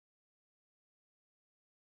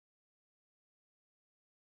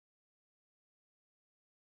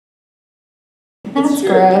That's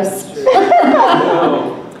gross.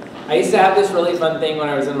 No. I used to have this really fun thing when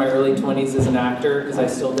I was in my early 20s as an actor, because I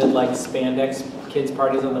still did like spandex kids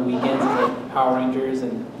parties on the weekends, like Power Rangers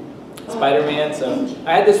and Spider-Man. So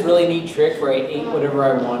I had this really neat trick where I ate whatever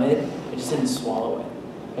I wanted. I just didn't swallow it.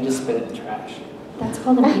 I just spit it in the trash. That's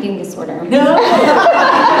called an eating disorder. No!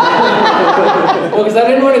 Well, because I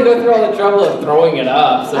didn't want to go through all the trouble of throwing it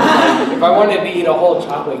up. So like, if I wanted to eat a whole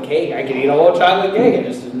chocolate cake, I could eat a whole chocolate cake. I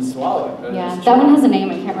just didn't swallow it. Yeah, that one has a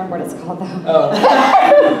name. I can't remember what it's called though. Oh.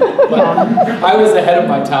 Yeah. I was ahead of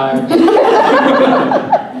my time.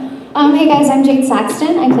 Hey guys, I'm Jad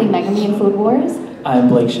Saxton. I play Megami in Food Wars. I'm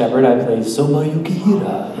Blake Shepard. I play Soma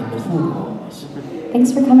Yukihira in the Food Wars.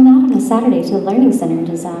 Thanks for coming out on a Saturday to the Learning Center.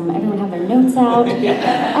 Does everyone have their notes out?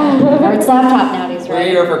 Or it's laptop nowadays, right? We're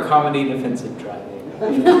here for comedy defensive driving.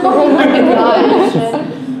 Oh my gosh.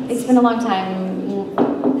 It's been a long time.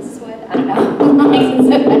 This is what, I don't know. Since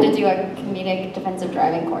I've had to do a comedic defensive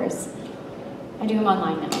driving course. I do them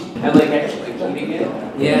online now. And like actually eating it?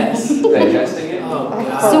 Yes. Digesting it? Oh,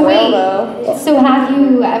 God. So wait, so have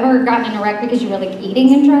you ever gotten in a wreck because you were like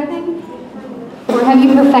eating and driving? Or have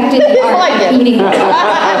you perfected the art of eating and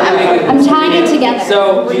driving? I'm tying it together.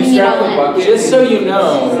 So, just so you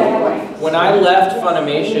know, know, when I left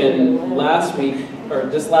Funimation last week, or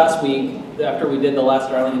just last week, after we did the last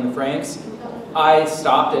Darling in the Franks, I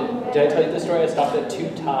stopped at, did I tell you this story? I stopped at 2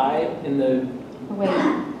 Thai in the... Wait,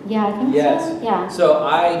 yeah, I think yes. so. Yeah. So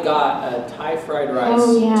I got a Thai fried rice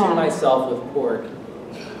to myself with pork,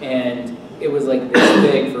 and it was like this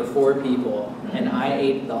big for 4 people, and I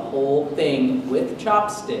ate the whole thing with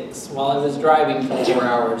chopsticks while I was driving for 4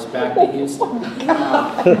 hours back to Houston.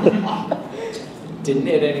 Didn't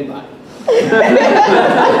hit anybody.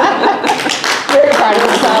 Very proud of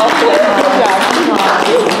yourself. Good job.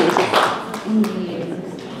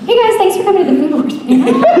 Hey guys, thanks for coming to the Food Wars. To the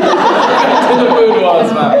Food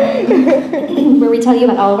Wars, man. Where we tell you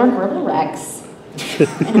about all of our horrible wrecks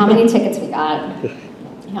and how many tickets we got.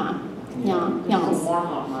 Yeah.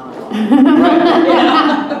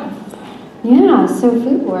 Yeah, so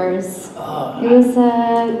Food Wars. It was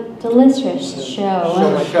a delicious show.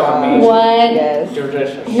 What? Yes.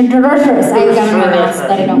 Delicious. Delicious. I have gum in my mouth so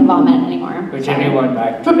that I don't vomit anymore. Would anyone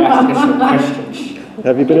like to ask us some questions?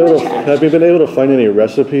 Have you been able to find any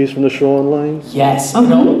recipes from the show online? Yes. Oh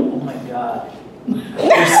my God.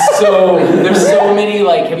 There's so many,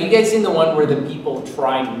 like, have you guys seen the one where the people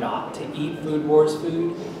try not to eat Food Wars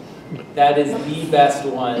food? That is the best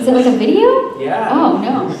one. Is it like a video? Yeah. Oh,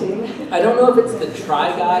 no. I don't know if it's the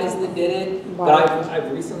Try Guys that did it, but I've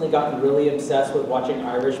recently gotten really obsessed with watching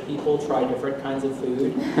Irish people try different kinds of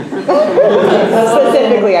food.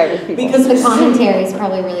 Specifically Irish people. Because the commentary is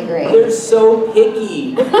probably really great. They're so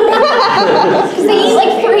picky. Because they eat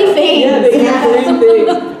like 3 things. Yeah, they eat 3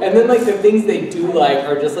 things. And then like the things they do like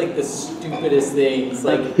are just like the stupidest things.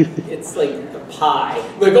 Like, it's like a pie.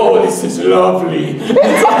 Like, oh, this is lovely. It's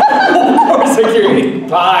like, of course, like you're eating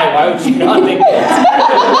pie. Why would you not think that?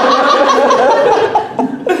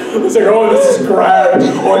 It's like, oh, this is grand.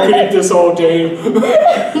 Oh, I could eat this all day.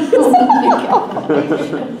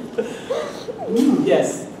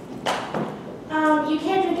 Yes. You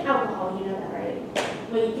can't drink alcohol, you know that, right?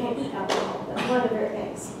 Well, you can't eat alcohol. That's one of their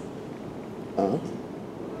things.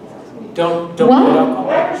 Don't What? put alcohol.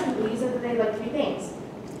 Irish people use it, they like 3 things.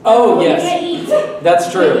 Oh, You yes. can't eat. That's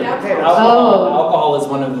true. Can't eat alcohol. Alcohol is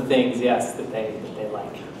one of the things, yes, that they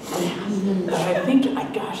like. And I think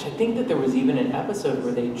that there was even an episode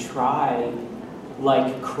where they try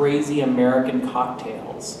like crazy American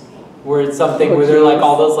cocktails, where it's something where they're like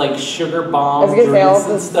all those like sugar bomb drinks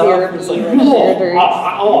and stuff. It's like,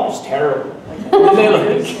 oh, it's terrible. And they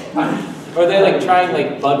or they like trying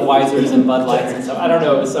like Budweisers and Bud Lights and stuff. I don't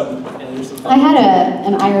know. It was some. I had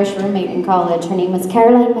an Irish roommate in college. Her name was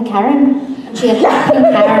Caroline McCarran. She had hot pink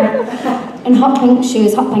hair and hot pink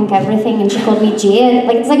shoes, hot pink everything, and she called me Jad.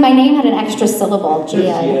 Like, it's like my name had an extra syllable,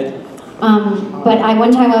 Jad. But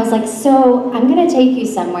one time I was like, so I'm gonna take you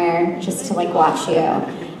somewhere just to like watch you.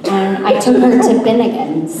 And I took her to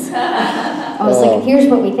Binnigan's. I was like, here's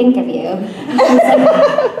what we think of you. And she was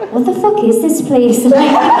like, what the fuck is this place?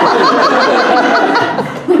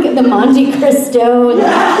 Like the Monte Cristo.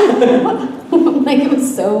 Like it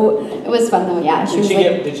was fun though, yeah.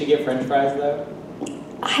 Did she get French fries though?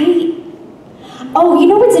 Oh, you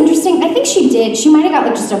know what's interesting? I think she did. She might have got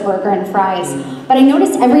like just a burger and fries. But I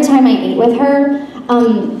noticed every time I ate with her, I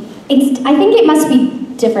think it must be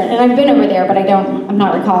different. And I've been over there, but I'm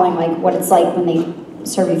not recalling like what it's like when they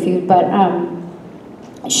serve you food. But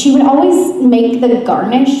she would always make the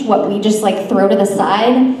garnish what we just like throw to the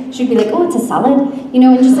side. She'd be like, oh, it's a salad, you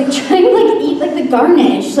know, and just like try to like eat like the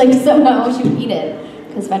garnish. Like somehow she would eat it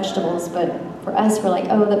because vegetables. But for us, we're like,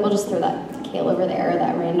 oh, we'll just throw that kale over there, or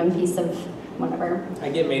that random piece of whatever. I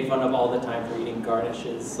get made fun of all the time for eating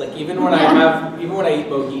garnishes. Like even when I eat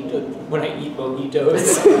mojitos.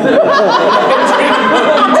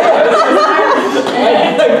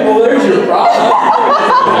 Like, well, there's your problem.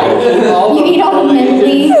 You eat all the mint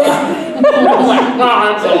leaves. I'm like,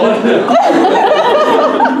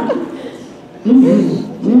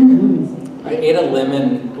 I ate a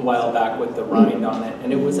lemon a while back with the rind on it,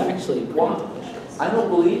 and it was actually pretty delicious. I don't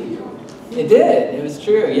believe you. It did. It was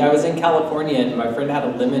true. Yeah, I was in California, and my friend had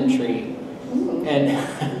a lemon tree, and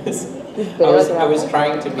I was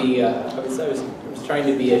trying to be I was trying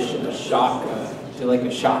to be a shock, do like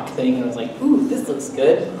a shock thing, and I was like, ooh, this looks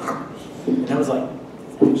good, and I was like,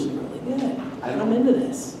 it's actually really good. I'm into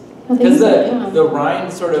this. Because the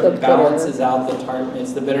rind sort of balances out the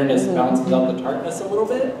tartness, the bitterness balances out the tartness a little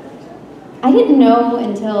bit. I didn't know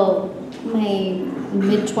until my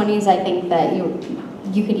mid-20s, I think, that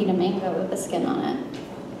you could eat a mango with the skin on it.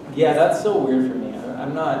 Yeah, that's so weird for me.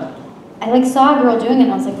 I'm not... I like saw a girl doing it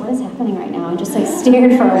and I was like, what is happening right now? I just like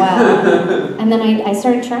stared for a while. And then I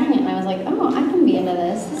started trying it and I was like, oh, I can be into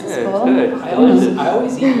this. This is cool. I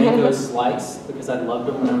always eat mango slice because I loved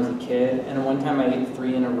them when I was a kid. And one time I ate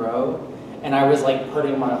 3 in a row. And I was like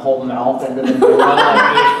putting my whole mouth into the mango.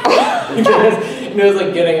 And it was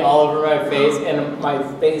like getting all over my face. And my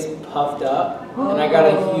face puffed up. And I got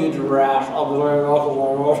a huge rash. I was like,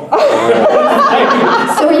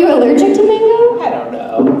 so are you allergic to mango? I don't know.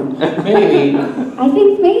 Maybe. I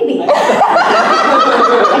think maybe. I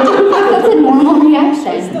don't think that's a normal reaction. I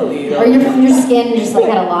still eat or your skin just like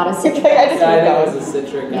had a lot of citric acid. Yeah, I think it was a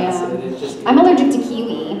citric acid. It just, I'm allergic to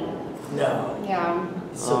kiwi. No. Yeah.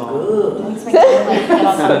 It's so good. It makes my skin like get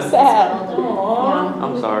all So sad. Yeah.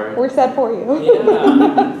 I'm sorry. We're sad for you.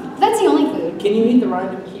 Yeah. That's the only food. Can you eat the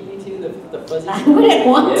rind of kiwi too? The fuzzy? I wouldn't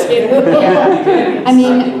want to. Yeah. I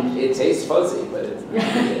mean, it tastes fuzzy, but it's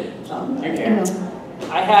not good. You can.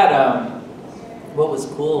 I had what was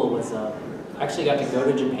cool was I actually got to go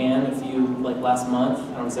to Japan last month.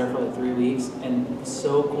 I was there for like 3 weeks, and it was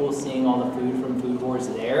so cool seeing all the food from Food Wars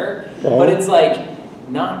there. But it's like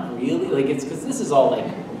not really like it's because this is all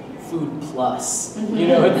like food plus. You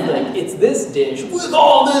know, it's like it's this dish with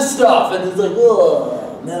all this stuff, and it's like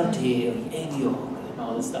melty egg yolk and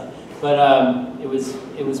all this stuff. But it was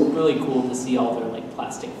really cool to see all their like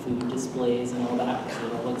plastic food displays and all that because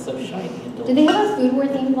it all looks so shiny and delicious. did they have a food war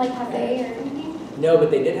themed like cafe or anything? No,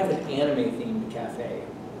 but they did have an anime themed cafe,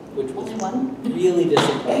 which was Only one? really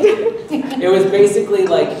disappointing. It was basically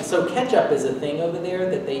like, so ketchup is a thing over there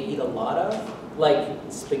that they eat a lot of, like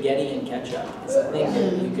spaghetti and ketchup. It's a thing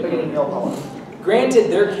that you can.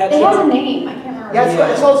 Granted, their ketchup. It has a name. I can't remember.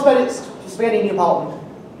 Yeah, it's called spaghetti Neapolitan.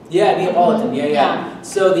 Yeah, Neapolitan. Yeah.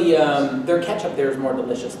 So their ketchup there is more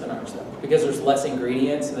delicious than ours though, because there's less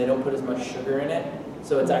ingredients and they don't put as much sugar in it.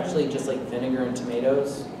 So it's actually just like vinegar and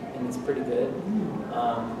tomatoes, and it's pretty good.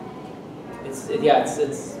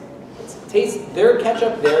 Their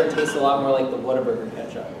ketchup there tastes a lot more like the Whataburger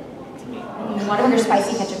ketchup to me. Whataburger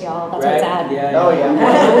spicy ketchup, y'all. That's Right? what's at. Yeah. Oh, yeah.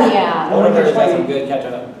 Oh yeah. Whataburger's got some good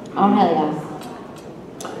ketchup. Oh hell yeah.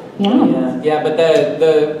 Yeah, but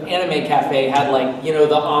the anime cafe had like, you know,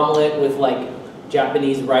 the omelet with like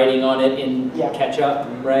Japanese writing on it in ketchup,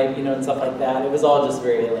 right? You know, and stuff like that. It was all just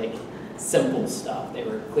very like simple stuff. They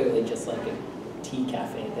were clearly just like a tea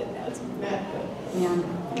cafe that had some food.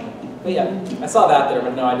 But yeah, I saw that there,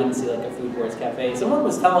 but no, I didn't see like a Food Wars cafe. Someone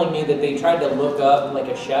was telling me that they tried to look up like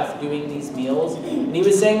a chef doing these meals, and he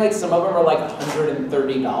was saying like some of them are like $130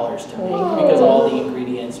 to make because all the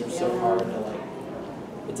ingredients are so hard to like.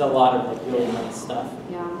 It's a lot of like really nice stuff.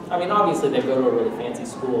 Yeah. I mean, obviously they go to a really fancy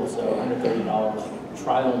school, so $130 like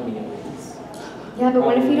trial meals. Yeah, but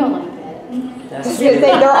what if you don't like it?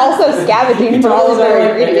 They're also scavenging for all of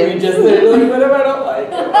their ingredients. What if I don't like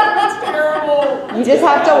it? It's terrible. You just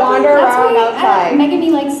have to wander around outside. Megan B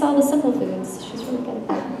likes all the simple foods. She's really good at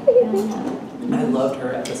that. I loved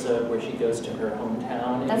her episode where she goes to her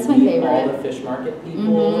hometown and That's you my meet favorite. all the fish market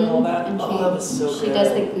people and all that. And Oh, that was so she good.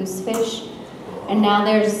 does the goose fish. And now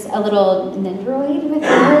there's a little nendoroid with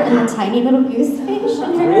her and the tiny little goose fish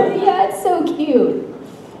in her. Really? Yeah, it's so cute.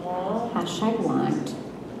 Hashtag want.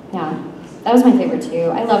 Yeah, that was my favorite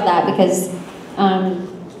too. I love that because,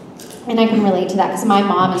 and I can relate to that because my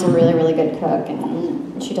mom is a really, really good cook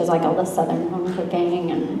and she does like all the southern home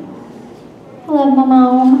cooking and I love my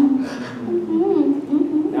mom.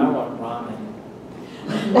 Now I want ramen.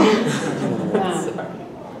 Yeah. Sorry.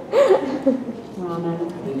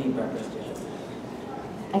 ramen. I didn't eat breakfast yet.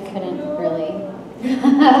 I couldn't really.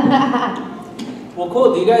 Well,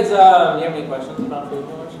 cool. Do you guys do you have any questions about food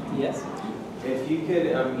wars? Yes. If you could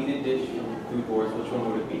eat a dish from Food Wars, which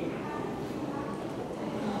one would it be?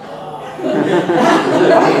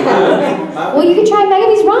 Well, you could try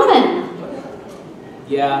Megabee's ramen.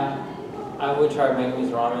 Yeah, I would try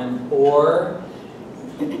Megumi's ramen, or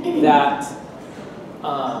that.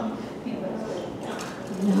 No.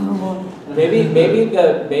 Maybe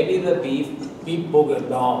the beef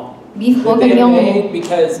bourguignon. Beef that they bourguignon. made,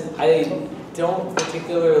 because I don't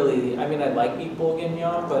particularly. I mean, I like beef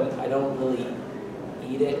bourguignon, but I don't really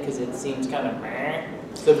eat it because it seems kind of meh.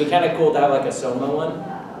 So it'd be kind of cool to have like a Soma one.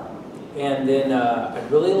 And then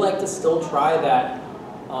I'd really like to still try that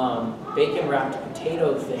bacon wrapped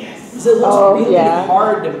potato thing. Because it looks really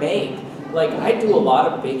hard to make. Like, I do a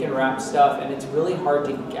lot of bacon wrapped stuff, and it's really hard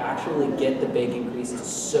to actually get the bacon grease to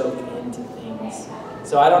soak into things.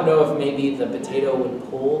 So I don't know if maybe the potato would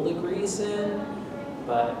pull the grease in,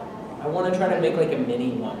 but I want to try to make like a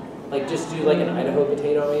mini one. Like, just do like an Idaho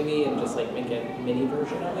potato maybe, and just like make a mini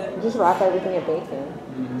version of it. Just wrap everything in bacon.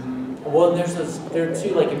 Well, there are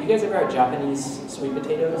two, like, have you guys ever had Japanese sweet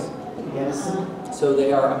potatoes? Yes. So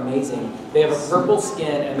they are amazing. They have a purple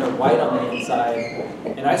skin and they're white on the inside.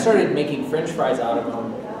 And I started making French fries out of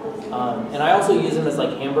them. And I also use them as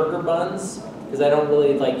like hamburger buns, because I don't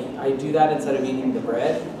really like, I do that instead of eating the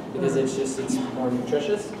bread, because it's more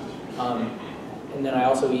nutritious. And then I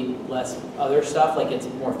also eat less other stuff, like it's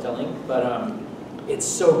more filling. But it's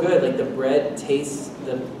so good. Like the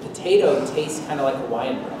potato tastes kind of like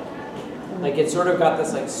Hawaiian bread. Like it's sort of got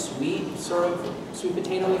this like sweet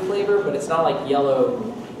potato-y flavor, but it's not like yellow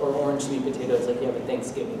or orange sweet potatoes like you have at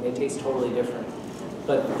Thanksgiving. They taste totally different.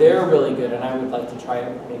 But they're really good, and I would like to try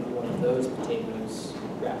maybe one of those potatoes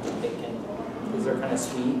wrapped in bacon, because they're kind of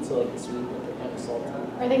sweet, so like the sweet, but they're kind of salty.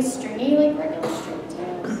 Are they stringy like regular string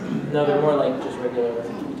potatoes? No, they're more like just regular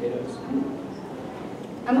potatoes.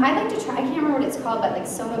 I'd like to try, I can't remember what it's called, but like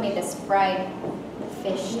Soma made this fried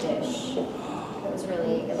fish dish. It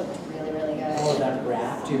looked really, really good. Oh, that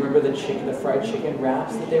wrap. Do you remember the fried chicken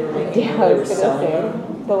wraps that they were making? Yeah, I They were was gonna selling say. them?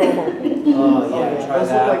 The little Oh, yeah, try Those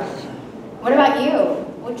that. look like What about you?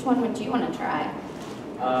 Which one would you want to try?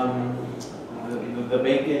 The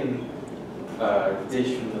bacon dish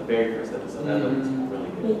from the very first episode. That looked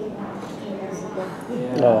really good.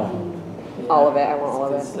 Yeah. Oh, All of it. I want all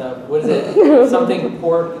of Good it. stuff. What is it? Something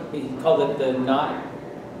pork. He called it the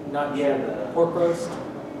pork roast.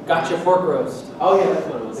 Gotcha pork roast. Oh yeah, that's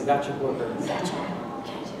what it The was. gotcha pork roast. Gotcha.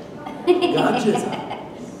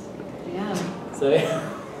 Yeah. So yeah.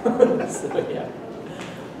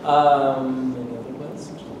 Any other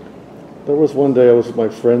questions? there was one day I was with my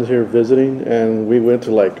friends here visiting, and we went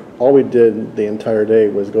to like, all we did the entire day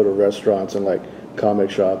was go to restaurants and like comic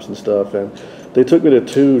shops and stuff, and they took me to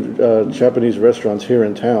two Japanese restaurants here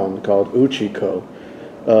in town called Uchiko.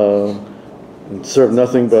 And served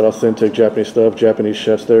nothing but authentic Japanese stuff, Japanese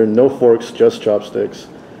chefs there, no forks, just chopsticks.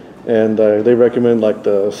 And they recommend like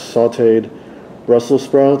the sauteed Brussels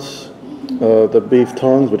sprouts, the beef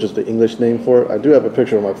tongues, which is the English name for it. I do have a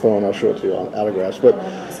picture on my phone, I'll show it to you on autographs.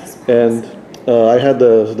 And I had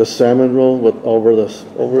the salmon roll with over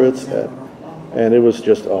it, and it was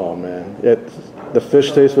just, oh man. The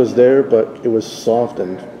fish taste was there, but it was soft,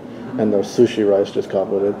 and the sushi rice just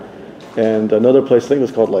complemented it. And another place, I think it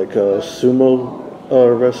was called like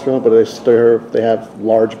Sumo restaurant, but they have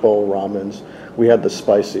large bowl ramens. We had the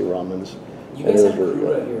spicy ramens. You and guys it was have really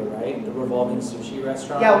Kura good. here, right? The revolving sushi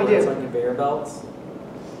restaurant. Yeah, we where It's do. on conveyor belts.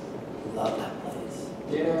 Love that place.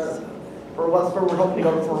 Yeah. we're hoping to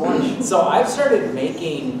go for lunch. So I've started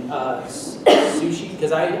making sushi,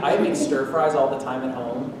 because I make stir fries all the time at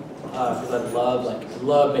home, because I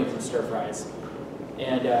love making stir fries,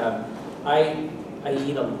 and I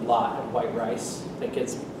eat a lot of white rice. Like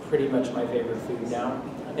it's pretty much my favorite food now,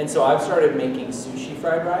 and so I've started making sushi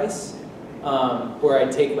fried rice, where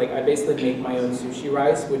I basically make my own sushi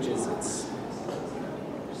rice, which is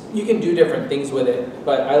you can do different things with it,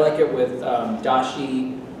 but I like it with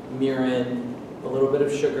dashi, mirin, a little bit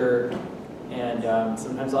of sugar, and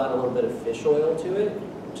sometimes I'll add a little bit of fish oil to it,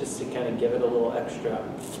 just to kind of give it a little extra.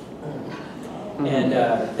 And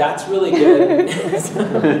that's really good.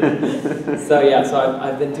 So yeah, so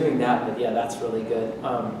I've been doing that, but yeah, that's really good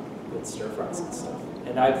with stir fries and stuff.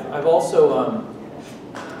 And I've also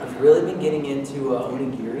I've really been getting into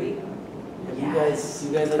onigiri. Do you guys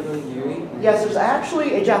like onigiri? Yes, there's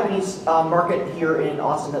actually a Japanese market here in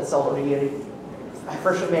Austin that sells onigiri.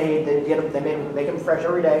 Freshly made. They make them fresh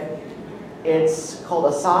every day. It's called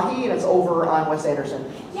Asahi, and it's over on West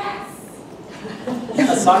Anderson. Yes.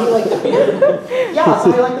 Asahi like the beer? Yeah, so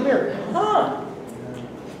you like the beer. Huh.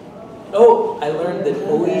 Oh, I learned that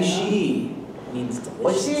oishi means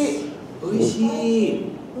delicious.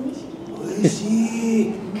 Oishi.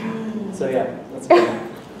 Oishi. So yeah, that's good.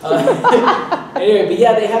 Anyway, but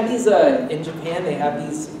yeah, they have these, in Japan, they have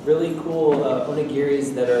these really cool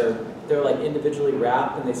onigiris that they're like individually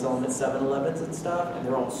wrapped and they sell them at 7-Elevens and stuff, and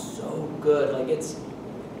they're all so good. Like it's,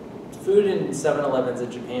 food in 7-Elevens in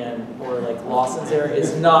Japan, or like Lawson's there,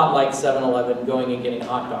 is not like 7-Eleven going and getting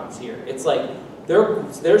hot dogs here. It's like,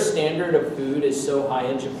 their standard of food is so high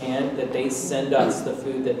in Japan that they send us the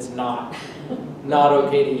food that's not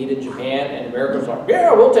okay to eat in Japan, and Americans are like,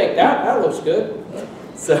 yeah, we'll take that, that looks good.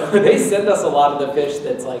 So they send us a lot of the fish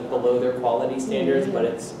that's like below their quality standards, but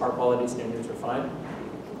our quality standards are fine.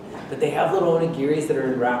 But they have little onigiris that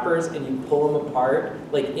are in wrappers, and you pull them apart.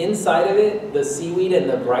 Like inside of it, the seaweed and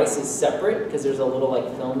the rice is separate because there's a little like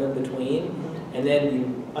film in between, and then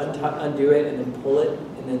you undo it and then pull it,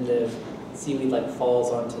 and then the seaweed like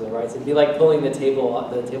falls onto the rice. It'd be like pulling the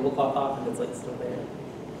tablecloth off, and it's like still there.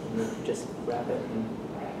 And you just wrap it.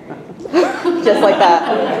 Just like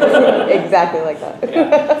that. Exactly like that. Yeah.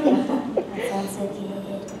 That sounds so good.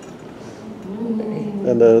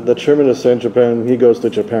 And the chairman of San Japan, he goes to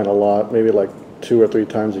Japan a lot, maybe like 2 or 3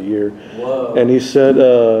 times a year. Whoa. And he said,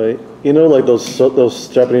 you know, like those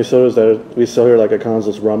Japanese sodas that we sell here, like at Cons,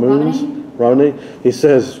 those ramen. He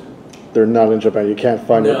says they're not in Japan. You can't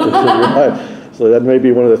find it. So that may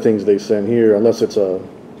be one of the things they send here, unless it's a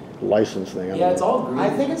license thing. Yeah, it's all green. I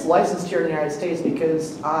think it's licensed here in the United States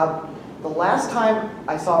because the last time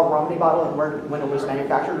I saw a ramen bottle and when it was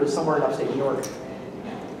manufactured was somewhere in upstate New York.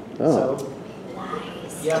 Oh. So,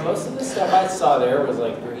 Yeah, most of the stuff I saw there was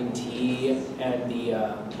like green tea and the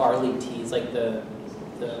barley teas, like the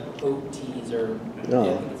oat teas, or yeah,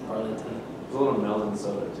 I think it's barley tea. There's a little melon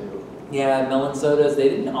soda too. Yeah, melon sodas. They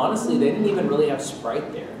didn't even really have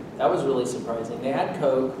Sprite there. That was really surprising. They had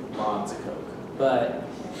Coke, Lots of Coke. but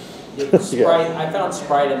Sprite. I found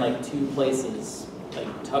Sprite in like 2 places,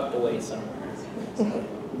 like tucked away somewhere.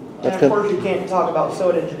 and of course you can't talk about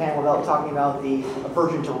soda in Japan without talking about the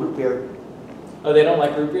aversion to root beer. Oh, they don't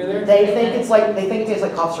like root beer there? They think it tastes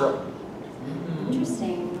like cough syrup.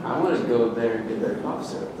 Interesting. I want to go there and get their cough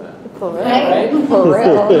syrup then. For real. Right? For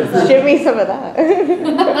real. Show me some of that.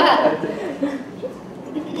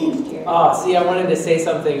 Oh, see, I wanted to say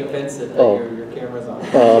something offensive, but your camera's on.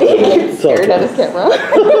 Scared at his camera.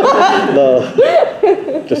 No.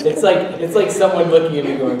 Just It's like someone looking at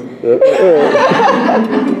me going,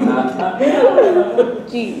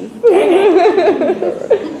 Jeez.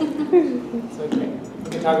 it's okay. We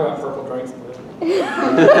can talk about purple drinks later.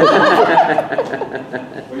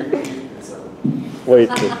 wait,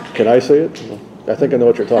 can I say it? I think I know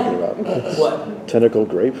what you're talking about. What? Tentacle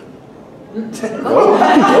grape. No,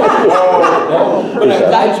 but I'm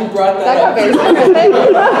glad you brought That that got very up.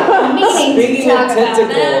 specific. Speaking of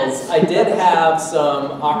tentacles, I did have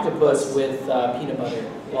some octopus with peanut butter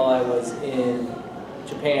while I was in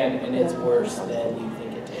Japan, and it's worse than you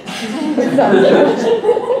think it is.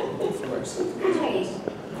 It's worse. Nice.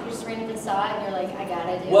 You just randomly saw it and you're like, I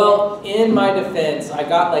gotta do it. Well, in my defense, I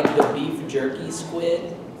got like the beef jerky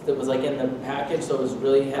squid that was like in the package, so it was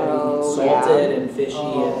really heavy, salted and fishy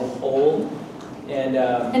and old. And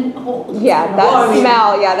old. Yeah, that Well, I mean,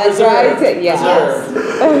 smell. Yeah, that's preserved, right. Yeah. preserved.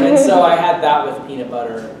 And so I had that with peanut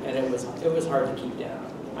butter, and it was hard to keep down.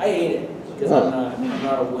 I ate it because I'm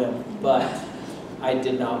not a wimp, but I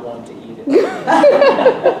did not want to eat it.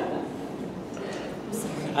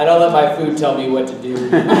 I don't let my food tell me what to do. You're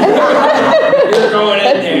going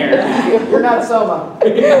in there. You're not Soma.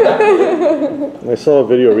 I saw a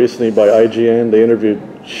video recently by IGN. They interviewed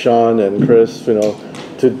Sean and Chris, you know,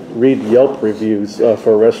 to read Yelp reviews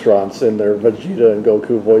for restaurants in their Vegeta and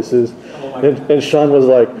Goku voices. Oh my And Sean was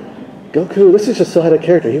like, Goku, this is just so out of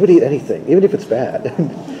character. He would eat anything, even if it's bad.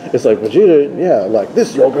 It's like, Vegeta, yeah, like,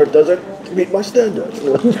 this yogurt doesn't meet my standards.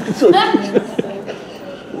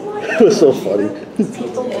 It was so funny.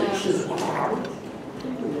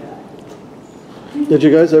 Did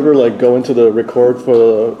you guys ever like go into the record for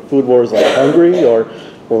the Food Wars like hungry, or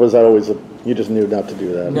was that always you just knew not to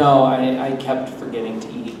do that? No, I kept forgetting to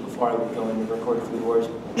eat before I would go in to record Food Wars.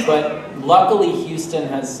 But luckily, Houston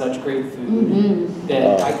has such great food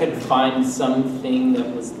that I could find something that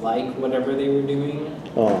was like whatever they were doing.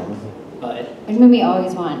 But Which made me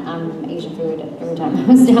always want Asian food every time I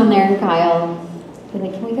was down there, and Kyle be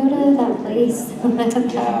like, can we go to that place? do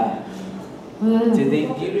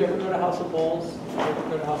you ever go to House of Bowls?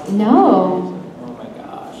 No. Oh my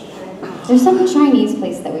gosh. There's some Chinese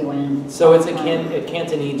place that we went. So it's a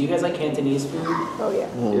Cantonese. Do you guys like Cantonese food? Oh yeah.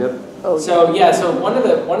 Yep. Oh, So yeah, so one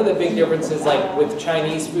of the big differences, like with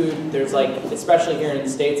Chinese food, there's like, especially here in the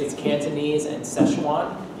States, it's Cantonese and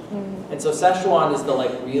Szechuan. And so Szechuan is the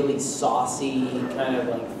like really saucy, kind of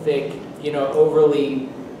like thick, you know, overly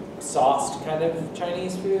sauced kind of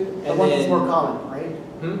Chinese food. The And one that's then, more common, right?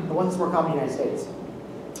 Hmm? The one that's more common in the United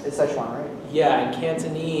States is Szechuan, right? Yeah, and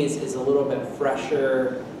Cantonese is a little bit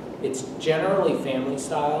fresher. It's generally family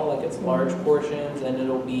style, like it's large portions, and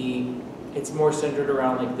it's more centered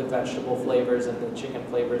around like the vegetable flavors and the chicken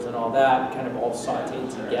flavors and all that, kind of all sauteed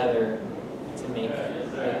together to make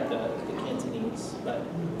like the Cantonese. But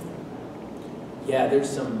yeah, we have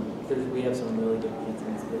some really good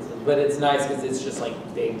Cantonese places. But it's nice because it's just like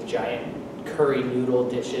big, giant curry noodle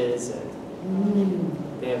dishes, and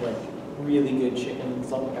they have like really good chicken,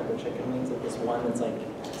 salt and pepper chicken wings. Like this one that's like,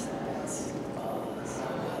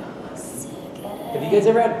 have you guys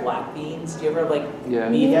ever had black beans? Do you ever have like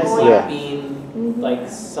beef Yes. black bean,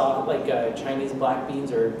 like Chinese black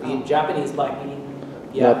beans or Japanese black bean?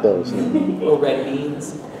 Yeah. Not those. Or red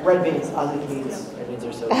beans. Red beans, Aussie beans. Red beans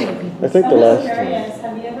are so good. I think the I'm last just time. curious,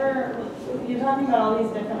 have you ever, you're talking about all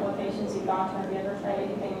these different locations you've gone to, have you ever tried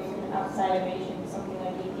anything outside of Asian, something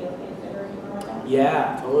like Ethiopian food or anything like that?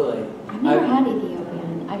 Yeah, totally. I've never had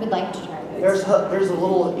Ethiopian. I would like to try it. There's a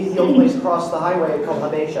little Ethiopian place across the highway called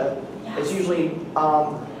Habesha. It's usually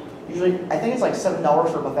I think it's like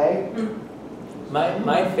 $7 for a buffet.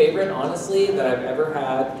 My favorite, honestly, that I've ever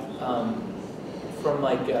had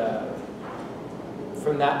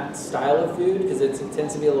from that style of food, because it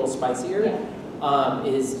tends to be a little spicier,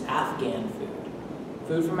 is Afghan food.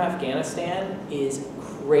 Food from Afghanistan is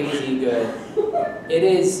crazy good. It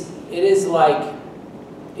is like,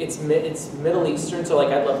 it's Middle Eastern, so like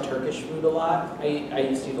I love Turkish food a lot. I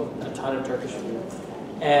used to eat a ton of Turkish food.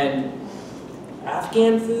 And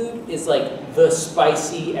Afghan food is like the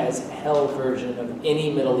spicy as hell version of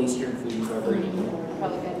any Middle Eastern food you've ever eaten.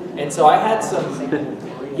 Probably good. And so I had some, I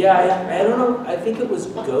don't know, I think it was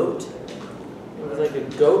goat. It was like a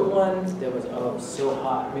goat one that was, so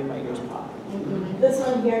hot. It made my ears pop. This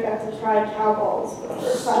one here got to try cow balls for the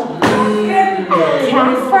first time.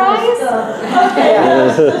 Calf fries?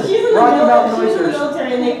 Okay, so she's in the Rocky Mountain oysters.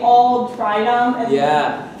 military and they all tried them. And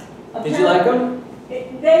Yeah. Did you like them?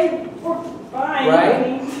 They were fine. Right? I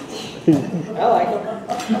mean, I like them.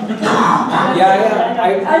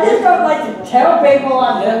 Yeah, I just don't like to tell people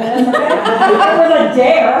I'm doing this. It was a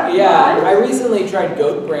dare. Yeah, I recently tried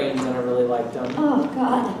goat brains and I really liked them. Oh,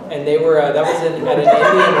 God. And they were, that was at an Indian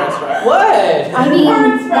restaurant. What? I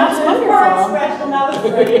mean, that's wonderful.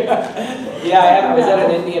 Yeah, I was at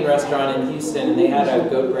an Indian restaurant in Houston and they had a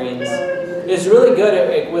goat brains. It was really good.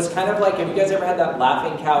 It was kind of like, have you guys ever had that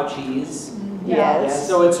Laughing Cow cheese? Yes.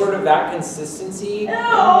 So it's sort of that consistency,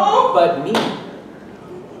 No. but meat.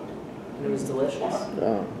 And it was delicious.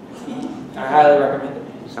 Oh. I highly recommend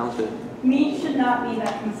it. Sounds good. Meat should not be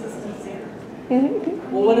that consistency.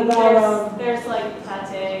 Well, what about, There's like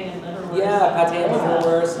pate and liverwurst. yeah, pate and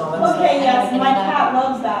liverwurst and all that Okay, stuff? yes, my cat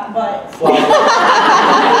loves that, but Well,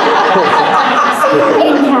 So you're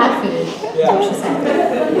eating cat food. yeah. That's what she said.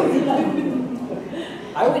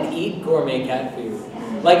 I would eat gourmet cat food.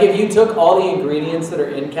 Like if you took all the ingredients that are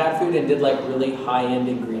in cat food and did like really high-end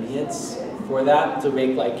ingredients for that to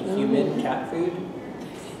make like human cat food,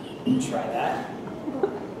 try that.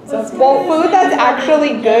 Sounds good. Well, food that's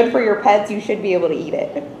actually good for your pets, you should be able to eat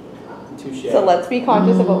it. Touche. So let's be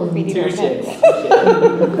conscious of what we're feeding our Touche. pets.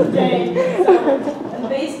 okay. So,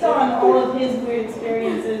 based on all of his weird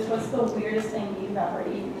experiences, what's the weirdest thing you've ever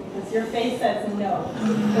eaten? Because your face says no.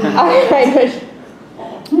 Alright.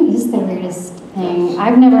 What is the weirdest thing?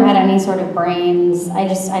 I've never had any sort of brains. I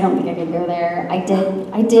don't think I could go there. I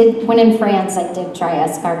did, when in France, I did try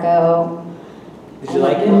escargot. Did you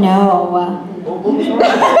like it? No. What was wrong?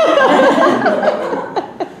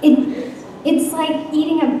 It's like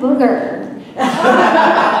eating a booger.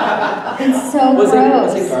 It's so Was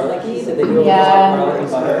gross. it garlicky? Did they do it with Yeah. garlic and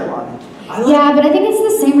butter? I like Yeah, but I think it's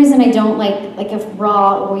the same reason I don't like a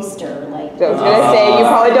raw oyster. Like, So I was gonna say, you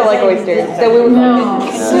probably don't like oysters. So we no.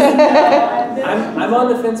 I'm on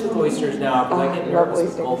the fence with oysters now because I get Love nervous with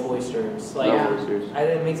oysters. Gulf oysters. Like, Love oysters.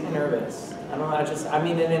 it makes me nervous. I don't know. I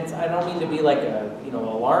don't mean to be like a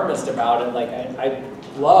alarmist about it. Like I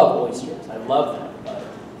love oysters. I love them, but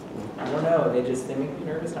I don't know. They make me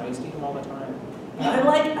nervous now. I used to eat them all the time. And I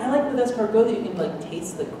like with escargot that you can like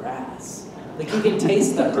taste the grass. Like you can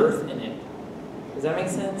taste the earth in it. Does that make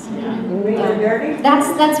sense?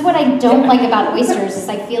 That's what I don't like about oysters is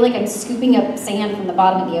I feel like I'm scooping up sand from the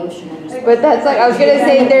bottom of the ocean. And just, But that's like, I was gonna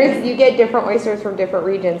say, you get different oysters from different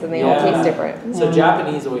regions and they all taste different. So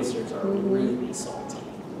Japanese oysters are really salty.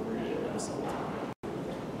 Really salty.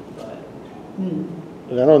 But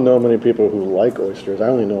And I don't know many people who like oysters. I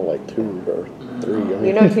only know like 2 or 3. I mean,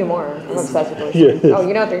 You know 2 more. I'm obsessed with oysters. Yes. Oh,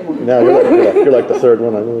 you know 3 more. now you're like the 3rd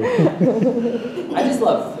one I know. I just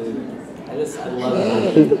love food. I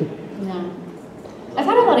love it. Yeah. I've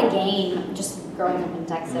had a lot of game just growing up in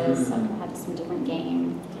Texas. I've had some different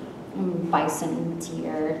game. Bison,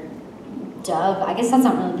 deer, dove. I guess that's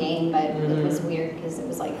not really game, but it was weird because it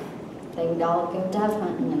was like they would all go dove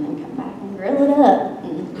hunting and then come back and grill it up.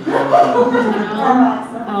 And,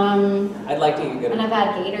 I'd like to get good. and I've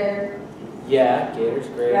had gator. Yeah, gator's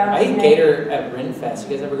great. Yeah, I eat snake. gator at Renfest.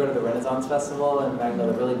 You guys ever go to the Renaissance Festival in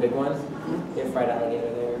Magnolia, the really big one? They have fried alligator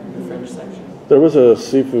there in the French section. There was a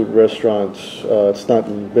seafood restaurant. It's not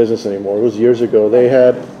in business anymore. It was years ago. They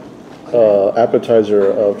had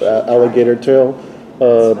appetizer of alligator tail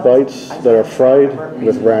bites that are fried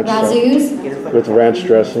with ranch Razzoos? with ranch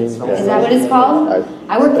dressing. Is that what it's called?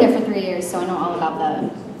 I worked there for 3 years, so I know all about the.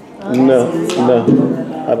 No,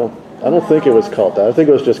 I don't think it was called that. I think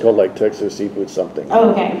it was just called like Texas seafood something. Oh,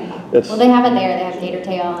 okay. It's Well, they have it there. They have gator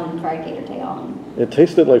tail and fried gator tail and it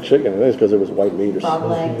tasted like chicken. I think it's because it was white meat or frog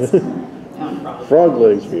something. legs. Yeah. Frog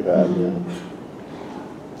legs we've had. Yeah.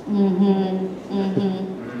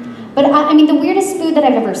 But I mean, the weirdest food that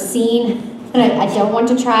I've ever seen that I don't want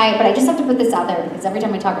to try, but I just have to put this out there because every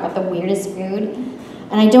time I talk about the weirdest food,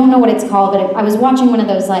 and I don't know what it's called, but I was watching one of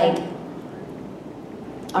those like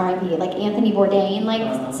R.I.P. like Anthony Bourdain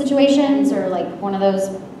like situations, or like one of those.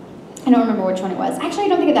 I don't remember which one it was. Actually, I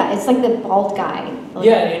don't think of that. It's like the bald guy. Like,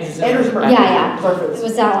 Yeah, Andrew Andrew Zimmern. Zimmern. Yeah. It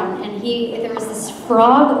was that one, and there was this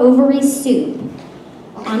frog ovary soup,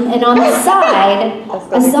 and on the side,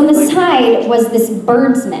 was this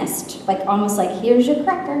bird's nest, like almost like here's your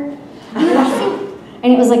cracker, here's your soup.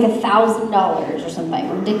 And it was like $1,000 or something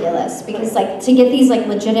ridiculous, because like to get these like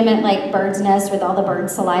legitimate like bird's nests with all the bird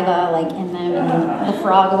saliva like in them and the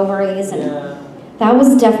frog ovaries, and that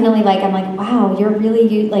was definitely like I'm like, wow, you're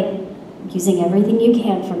really like using everything you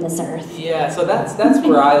can from this earth. Yeah, so that's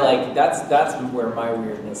where I like that's where my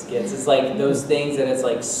weirdness gets. It's like those things that it's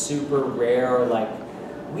like super rare, or like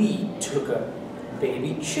we took a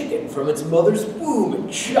baby chicken from its mother's womb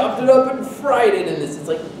and chopped it up and fried it in this. It's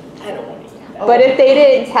like I don't want to eat that. But if they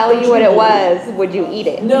didn't tell you what it was, would you eat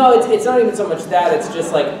it? No, it's not even so much that. It's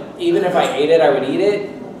just like even if I ate it, I would eat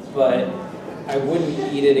it, but I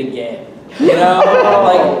wouldn't eat it again. You know,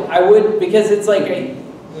 like I would, because it's like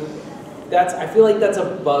I feel like that's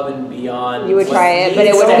above and beyond. You would try it, but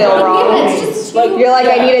it would feel wrong. Yeah, it's just Like, You're like,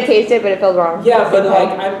 I need to taste it, but it feels wrong. Yeah, but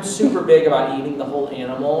like I'm super big about eating the whole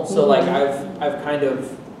animal. So like I've kind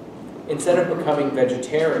of, instead of becoming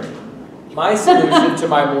vegetarian, my solution to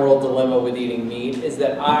my moral dilemma with eating meat is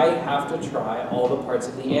that I have to try all the parts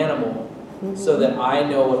of the animal so that I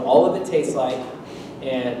know what all of it tastes like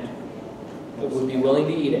and would be willing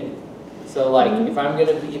to eat it. So like if I'm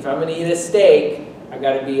gonna eat a steak, I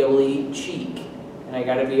gotta be able to eat cheek, and I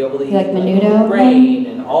gotta be able to eat like menudo? brain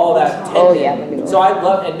and all that tendon. Oh, yeah, menudo. So I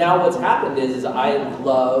love, and now what's happened is I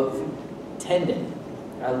love tendon.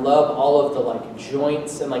 I love all of the like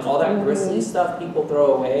joints and like all that gristly stuff people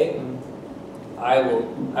throw away.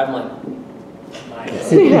 I'm like, Like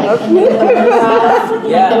the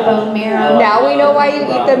bone marrow. Now we know why you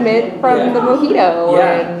eat the mint from the mojito.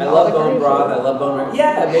 Yeah, and I all love the bone crazy broth. shit. I love bone marrow.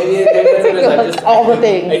 Yeah, maybe that's what it is. I just all the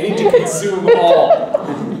things. I need to consume all.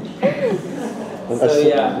 So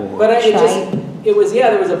yeah, but it was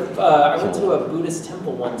there was I went to a Buddhist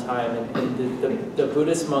temple one time, and the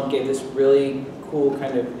Buddhist monk gave this really cool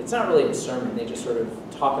kind of, it's not really a sermon, they just sort of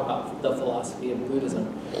talk about the philosophy of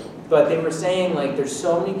Buddhism. But they were saying like there's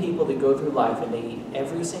so many people that go through life and they eat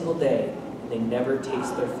every single day and they never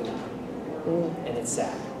taste their food. And it's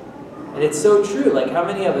sad. And it's so true, like how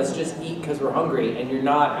many of us just eat because we're hungry and you're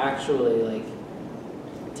not actually like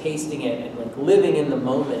tasting it and like living in the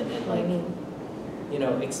moment and like, you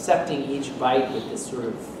know, accepting each bite with this sort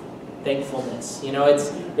of thankfulness. You know, it's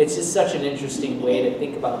just such an interesting way to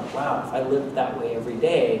think about, wow, if I lived that way every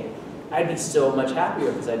day, I'd be so much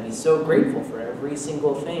happier because I'd be so grateful for every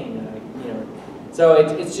single thing that I, you know. So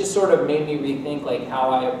it's just sort of made me rethink like how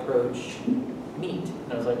I approach meat.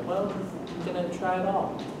 And I was like, well, I'm gonna try it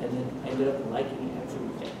all. And then I ended up liking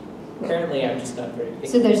everything. Apparently I'm just not very picky.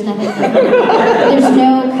 So there's nothing, there's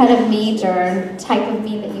no cut of meat or type of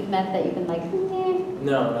meat that you've met that you've been like,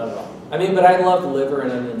 No, not at all. I mean, but I loved liver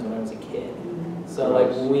and onions when I was a kid. So like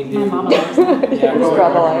when we do, my mama loves that. yeah, Just draw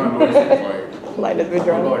the line. Like, Light has been what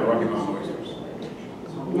drawn. about like Rocky Mountain oysters?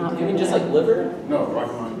 Not you mean just like liver? No,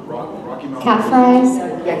 Rocky Mountain. calf fries?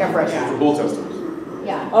 Yeah, got fresh. For bull testers.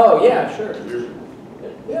 Yeah. Oh yeah, sure. You're-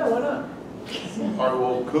 Yeah, why not? All right,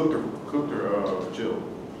 well, cooked or chilled?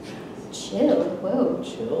 Chilled. Whoa.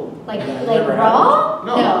 Chilled. Like I've like never had raw?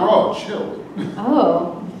 No, not raw, chilled.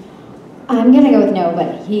 Oh. I'm gonna go with no,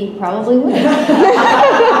 but he probably would.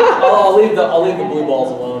 I'll leave the blue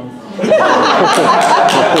balls alone.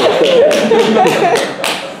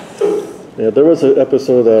 Yeah, there was an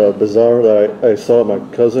episode Bizarre that I saw my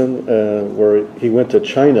cousin where he went to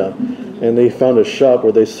China and they found a shop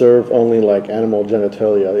where they serve only like animal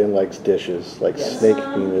genitalia in like dishes, like snake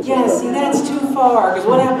penis Yeah, and see, stuff. that's too far, because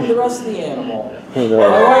what happened to the rest of the animal? I know.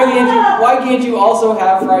 Why can't you also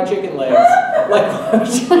have fried chicken legs? Like, why don't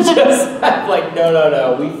you just have, like,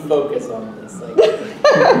 no, we focus on this. Like,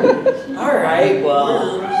 all right,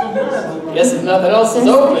 well, guess if nothing else is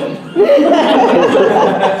open.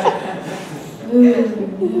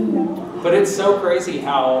 But it's so crazy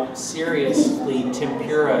how seriously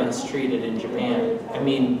tempura is treated in Japan. I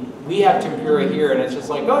mean, we have tempura here, and it's just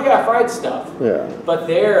like, oh yeah, fried stuff. Yeah. But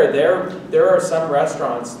there are some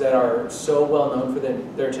restaurants that are so well known for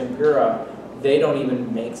their tempura, they don't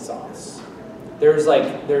even make sauce. There's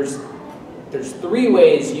 3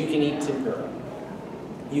 ways you can eat tempura.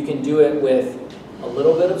 You can do it with a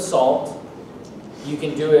little bit of salt. You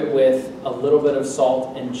can do it with a little bit of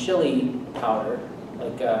salt and chili powder,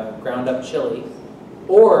 like ground up chili,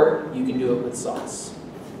 or you can do it with sauce.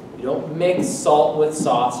 You don't mix salt with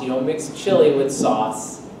sauce. You don't mix chili with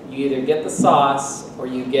sauce. You either get the sauce or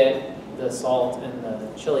you get the salt and the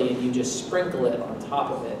chili and you just sprinkle it on top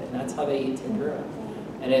of it, and that's how they eat tempura.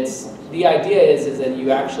 And the idea is that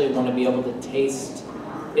you actually want to be able to taste.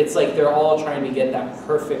 It's like they're all trying to get that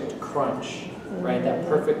perfect crunch, right? That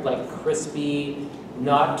perfect, like, crispy,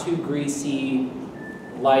 not too greasy,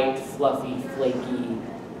 light, fluffy, flaky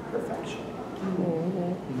perfection.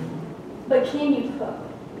 But can you cook?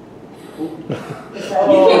 You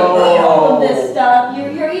can't eat all of this stuff.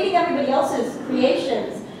 You're eating everybody else's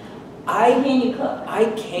creations. Can you cook? I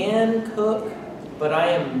can cook, but I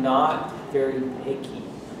am not very picky.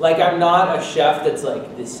 Like, I'm not a chef that's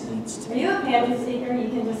like, this needs to Are be. you a pantry seeker? You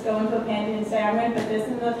can just go into a pantry and say, I'm going to put this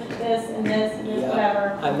and this and this and this,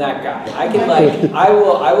 whatever. I'm that guy. I can I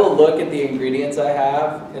will look at the ingredients I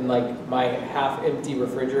have in like my half-empty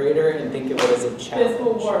refrigerator and think of it as a challenge. This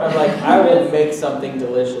will work. I'm like, I will make something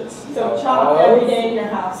delicious. So chop every day in your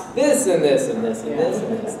house. This and this and this and this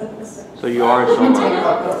and this. So you are so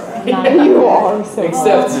You are so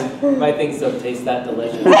Except my things don't taste that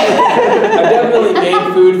delicious. I've definitely made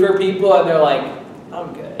food for people and they're like,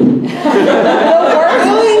 I'm good.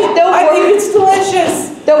 I think it's delicious.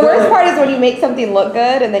 The worst part is when you make something look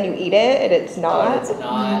good and then you eat it and it's not. It's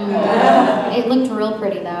not. It looked real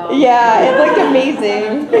pretty though. Yeah, it looked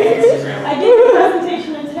amazing. I gave you a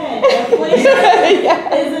presentation of 10. The flavor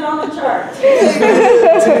isn't on the chart.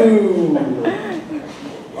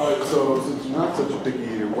 Alright, so since you're not such a picky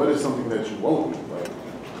eater, what is something that you won't eat? Like,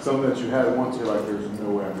 something that you had once, you're like, there's no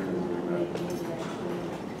way I'm going to do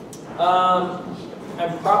that.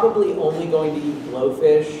 I'm probably only going to eat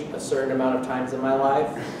blowfish a certain amount of times in my life,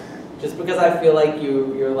 just because I feel like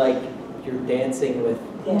you're dancing with.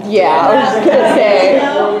 Yeah, I was just gonna say.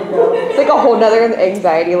 It's like a whole nother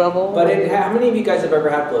anxiety level. But how many of you guys have ever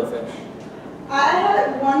had blowfish? I had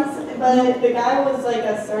it once, but the guy was like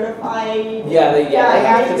a certified. Yeah, they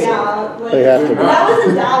have to be. They have to be. That was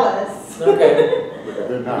in Dallas. Okay.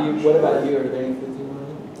 They're not. What about you? Are there any foods you want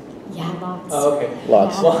to eat? Yeah, lots. Oh, okay.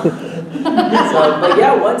 Lots. Well, but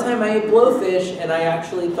yeah, one time I ate blowfish and I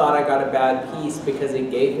actually thought I got a bad piece because it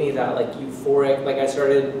gave me that like euphoric, like I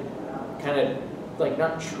started kind of like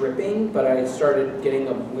not tripping, but I started getting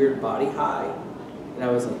a weird body high. And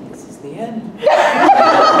I was like, this is the end.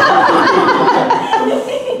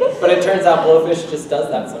 But it turns out blowfish just does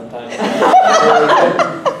that sometimes.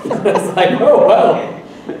 It's like, oh wow.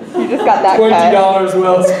 You just got that $20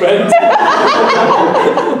 well spent.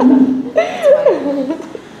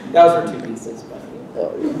 That was for 2 pieces, but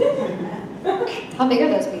How big are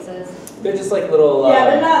those pieces? they're just like little.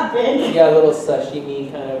 Yeah, they're not big. Yeah, little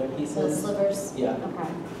sashimi kind of pieces. Little slivers? Yeah. Okay.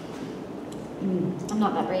 I'm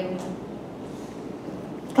not that brave.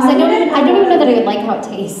 Because I don't even know that I would like how it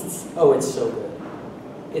tastes. Oh, it's so good.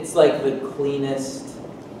 It's like the cleanest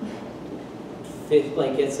fish.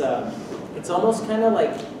 Like it's almost kind of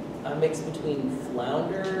like a mix between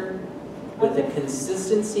flounder with the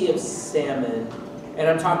consistency of salmon, and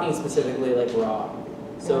I'm talking specifically like raw.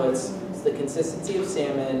 So it's the consistency of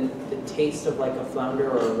salmon, the taste of like a flounder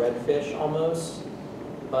or a redfish almost,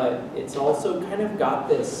 but it's also kind of got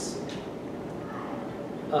this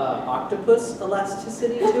octopus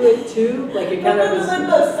elasticity to it too. Like it kind of is.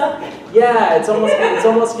 Yeah, it's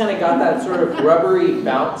almost kind of got that sort of rubbery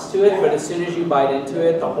bounce to it, but as soon as you bite into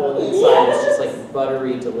it, the whole inside is just like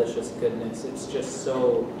buttery, delicious goodness. It's just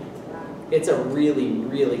so It's a really,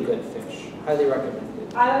 really good fish. Highly recommended.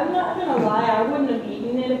 I'm not gonna lie, I wouldn't have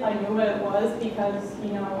eaten it if I knew what it was because,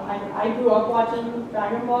 you know, I grew up watching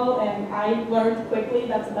Dragon Ball and I learned quickly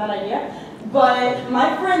that's a bad idea. But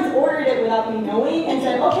my friends ordered it without me knowing and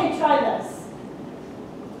said, okay, try this.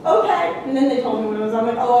 Okay, and then they told me what it was. I'm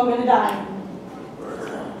like, oh, I'm gonna die.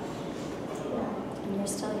 And you're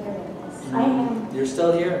still here with us. I am. You're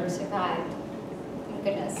still here. You survived. Thank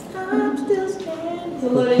goodness. I'm still standing. So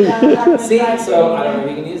literally, I'm not gonna See, try so I to don't know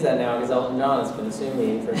eat if you can use that now because Elton John has been suing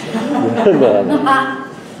me for saying.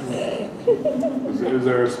 Is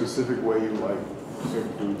there a specific way you like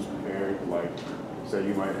certain foods prepared? Like, say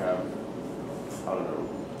you might have, I don't know,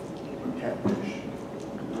 a catfish.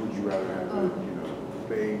 Would you rather have it, you know,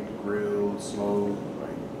 baked, grilled, smoked,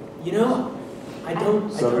 like You know, I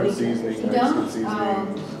don't southern even- seasoning, You Mexican don't?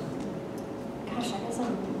 seasonings? Gosh, I guess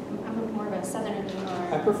I'm more of a southerner than you I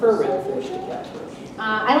are. prefer redfish to catfish. I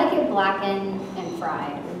like it blackened and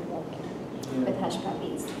fried with hush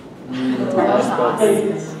puppies. Mm. Tartar sauce.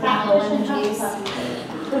 Yes. Vanilla lemon juice.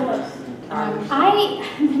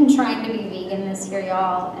 I've been trying to be vegan this year,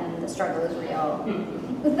 y'all, and the struggle is real.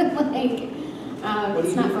 Like, What do it's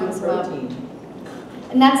you not do fun for as well. protein?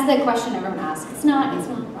 And that's the question everyone asks. It's not a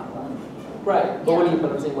problem. Right, but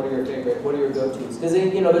but I'm saying, what are your favorite, what are your go-tos? Because,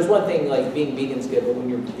 you know, there's one thing, like, being vegan's good, but when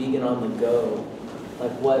you're vegan on the go,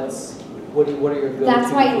 like, what are your go-to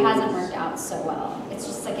That's why it hasn't foods? worked out so well. It's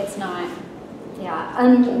just like it's not, yeah.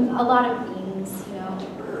 A lot of beans, you know,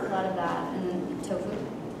 a lot of that, and then tofu.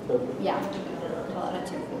 Tofu. Yeah, a lot of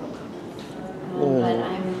tofu. But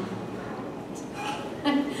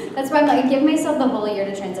that's why I'm like, I give myself the whole year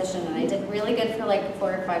to transition, and I did really good for like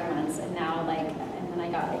 4 or 5 months, and now like, and then I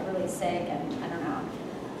got like really sick, and I don't know.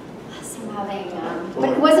 So I'm having, but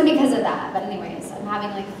it wasn't because of that. But anyways, I'm having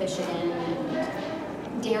like fish again, and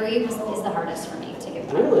dairy is the hardest for me to give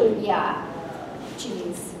back. Really? Yeah.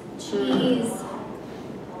 Cheese.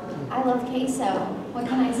 I love queso. What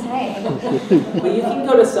can I say? Well, you can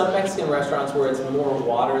go to some Mexican restaurants where it's more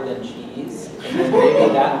water than cheese, and then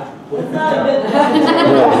maybe that would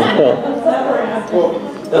Well,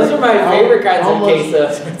 Those are my favorite kinds how of much-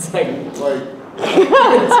 quesos. It's like, I'm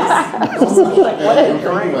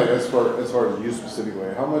thinking, like, as far as you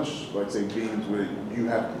specifically, how much, like, say, beans would you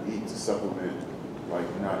have to eat to supplement, like,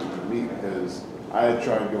 not eating meat? Because I had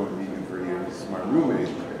tried going vegan for years. My roommate,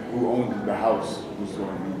 who owned the house, was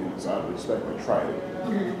going vegan, so out of respect, I tried it.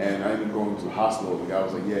 And I ended up going to the hospital. The guy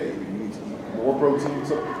was like, yeah, either you need to eat more protein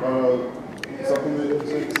supplements,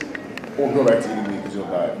 or go back to eating meat because you'll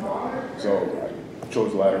die. So I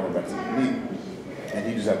chose the latter and went back to eating meat. And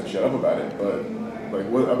he just had to shut up about it. But, like,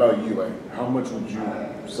 what about you? Like, how much would you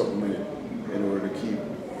supplement in order to keep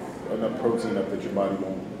enough protein up that your body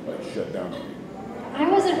won't, like, shut down on you? I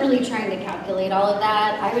wasn't really trying to calculate all of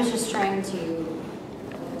that. I was just trying to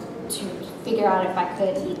figure out if I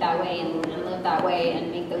could eat that way and live that way and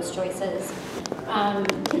make those choices.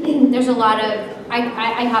 There's a lot of, I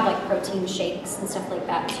have like protein shakes and stuff like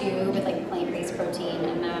that too, with like plant-based protein.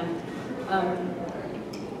 And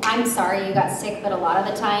I'm sorry you got sick, but a lot of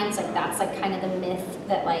the times, like that's like kind of the myth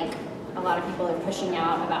that like a lot of people are pushing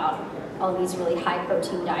out about all these really high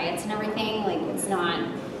protein diets and everything. Like it's not,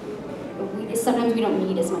 sometimes we don't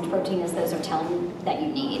need as much protein as those are telling that you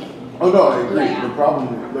need. Oh no, I agree. Yeah. The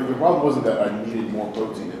problem wasn't that I needed more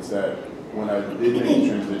protein. It's that when I did make the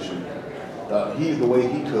transition, the way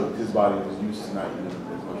he cooked, his body was used to not eating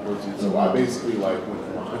as much protein. So I basically like went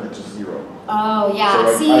from 100 to 0. Oh yeah, So,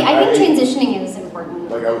 like, see, I think transitioning is important.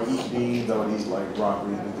 Like I would eat beans, I would eat like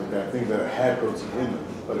broccoli and things like that, things that had protein in them,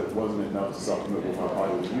 but it wasn't enough to supplement what my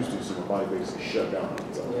body was used to, so my body basically shut down on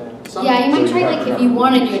itself. Yeah, you might So try you have like to if you have-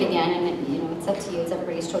 want to do it again, and it, you know it's up to you. It's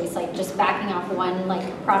everybody's choice. Like just backing off one like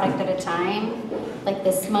product at a time. Like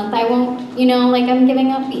this month I won't, you know, like I'm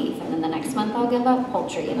giving up beef, and then the next month I'll give up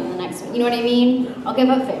poultry, and then the next, you know what I mean? I'll give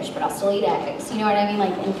up fish, but I'll still eat eggs. You know what I mean?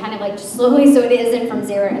 Like and kind of like just slowly, so it isn't from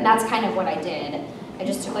 0. And that's kind of what I did. I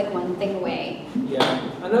just took like one thing away. yeah.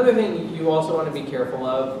 Another thing you also want to be careful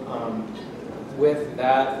of with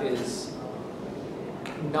that is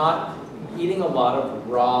not eating a lot of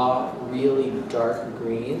raw, really dark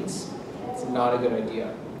greens. It's not a good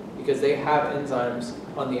idea because they have enzymes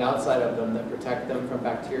on the outside of them that protect them from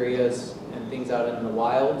bacteria and things out in the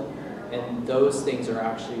wild. And those things are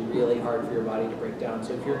actually really hard for your body to break down.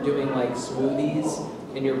 So if you're doing like smoothies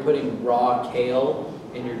and you're putting raw kale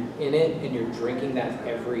and you're in it and you're drinking that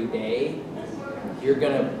every day, you're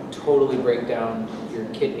gonna totally break down your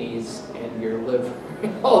kidneys and your liver,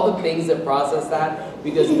 all the things that process that,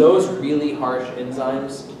 because those really harsh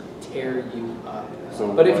enzymes tear you up. So,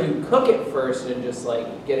 But if like- you cook it first and just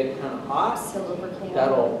like get it kind of hot,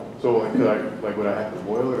 that'll, So like, could I, like, would I have to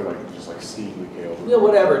boil it or like just like steam the kale? yeah,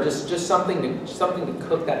 whatever. Just something to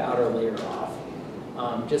cook that outer layer off,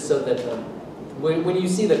 just so that when you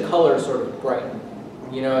see the color sort of brighten,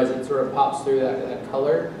 you know, as it sort of pops through that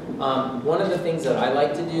color. One of the things that I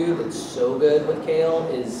like to do that's so good with kale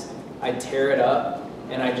is I tear it up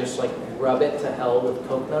and I just like rub it to hell with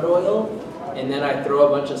coconut oil, and then I throw a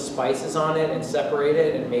bunch of spices on it and separate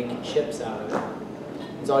it and make chips out of it.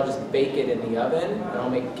 And so I'll just bake it in the oven, and I'll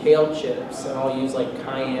make kale chips, and I'll use like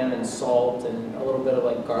cayenne and salt and a little bit of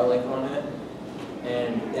like garlic on it.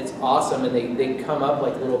 And it's awesome, and they come up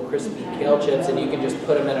like little crispy kale chips, and you can just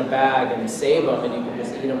put them in a bag and save them, and you can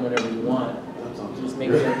just eat them whenever you want. Just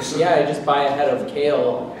make it, yeah, just buy a head of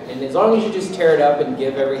kale, and as long as you just tear it up and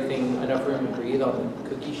give everything enough room to breathe on the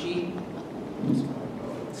cookie sheet,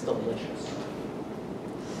 it's delicious.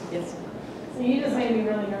 Yes. So you just made me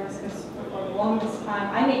really nervous because for the longest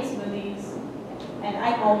time I make smoothies and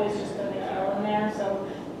I always just put the kale in there. So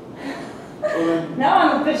now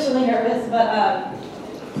I'm officially nervous, but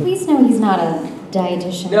Please know he's not a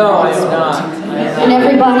dietitian. No, I am not. And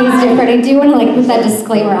everybody's different. I do want to like put that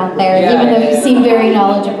disclaimer out there, Yeah, even though you seem very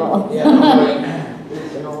knowledgeable. Yeah.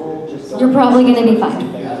 You're probably going to be fine.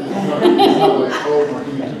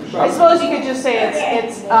 I suppose you could just say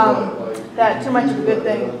it's that too much of a good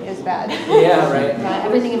thing is bad. Yeah, right. Yeah,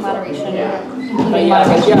 everything in moderation. But Including yeah,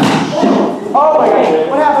 moderation. yeah. Oh my gosh,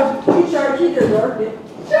 what happened? Shut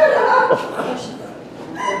up!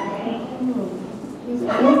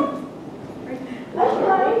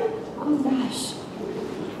 Oh gosh.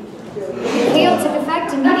 Kale took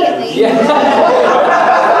effect immediately. Yeah.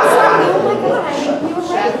 Oh my god, we were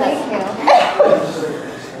right, like kale.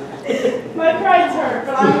 my pride's hurt,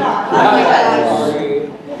 but I'm not. I've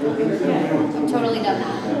totally done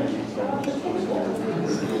that.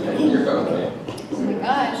 Oh my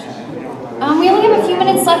gosh. We only have a few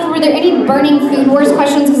minutes left. Were there any burning food wars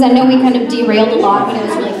questions? Because I know we kind of derailed a lot, but it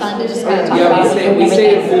was really fun to just kind of talk about it. We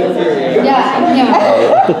saved food for you. Yeah,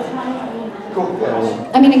 yeah.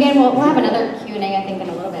 I mean, again, we'll have another Q&A, I think, in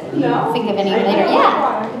a little bit. No. Think of any later.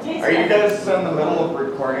 Yeah. Are you guys in the middle of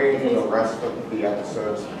recording the rest of the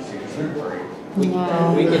episodes of season 3?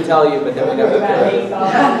 No. We can tell you, but then we got to do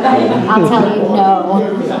I'll tell you no.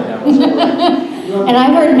 And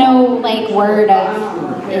I've heard no like word of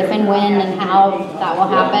if and when and how that will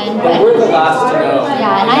happen. But we're the last to know.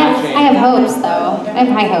 Yeah, and I have hopes though. I have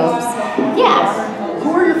high hopes. Yeah. Who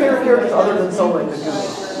are your favorite characters other than Solo and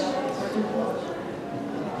Goose?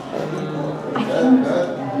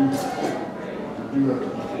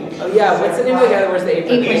 Oh yeah, what's the name of the guy that wears the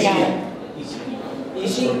apron? Apron guy.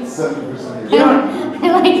 Ishi? 70% You know, I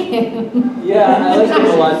like him. yeah, I like him a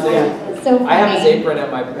lot too. So funny. I have his apron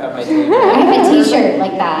at my table. I have a T-shirt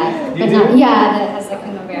like that, but not, yeah, that has like a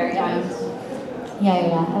very yeah. I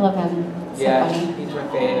love him. So Yeah, funny. he's my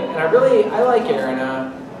fave. And I like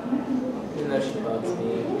Erina, even though she bugs me.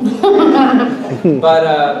 but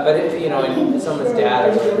if, you know, and someone's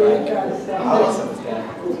dad, I really like someone's dad.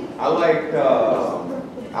 I like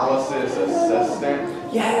Alice's assistant,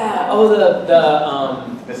 Yeah. Oh, the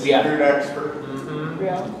yeah. seafood expert. Mm-hmm.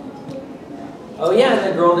 Yeah. Oh yeah, and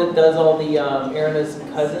the girl that does all the Erina's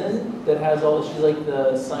cousin that has all. She's like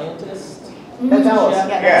the scientist. That's Alice. Yeah,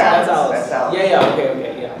 Yeah, that's Alice. that's Alice. Yeah.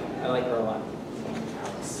 Okay. Yeah, I like her a lot.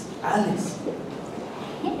 Alice.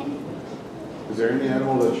 Is there any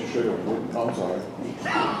animal that you should have went? Oh, I'm sorry. I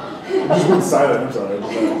just went silent. I'm sorry.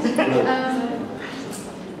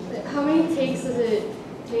 How many takes does it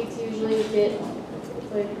take to usually get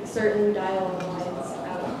like certain dialogue lines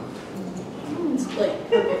out? Like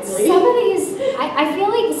perfectly. Some of these, I feel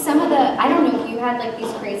like some of the, I don't know if you had like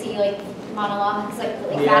these crazy like monologues, like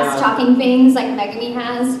really fast talking things like Megami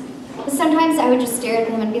has, but sometimes I would just stare at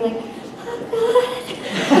them and be like, oh God.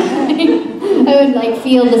 I would like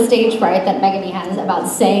feel the stage fright that Megami has about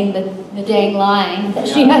saying the dang line that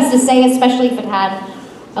she has to say, especially if it had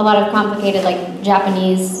a lot of complicated like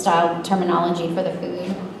Japanese style terminology for the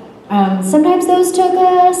food. Sometimes those took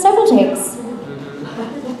several takes.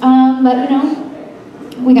 But you know,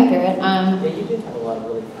 we got through it. Yeah, you did have a lot of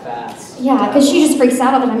really fast. Yeah, because she just freaks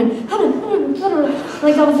out all the time and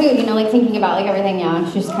like all the food, you know, like thinking about like everything. Yeah,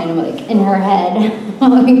 she's kind of like in her head,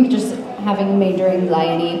 like just having major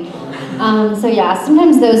anxiety. So yeah,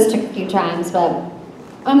 sometimes those took a few times, but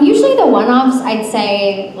usually the one-offs I'd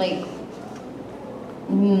say like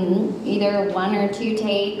either 1 or 2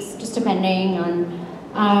 takes, just depending on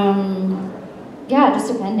just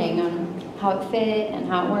depending on how it fit and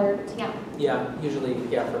how it worked. Yeah. Yeah, usually,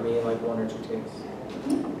 for me, like 1 or 2 takes.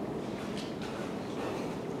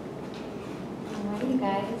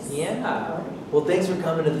 guys. Yeah. Well, thanks for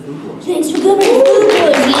coming to the food wars. Thanks for coming to the food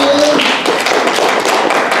wars,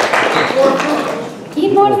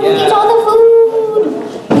 Eat more food. Eat all the food.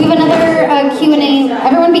 We have another Q&A.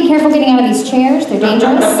 Everyone be careful getting out of these chairs. They're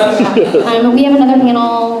dangerous. We have another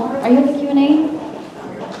panel. Are you at the Q&A?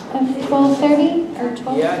 At 12:30 or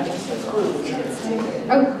 12? Yeah, I think so.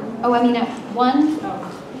 Oh, I mean at 1?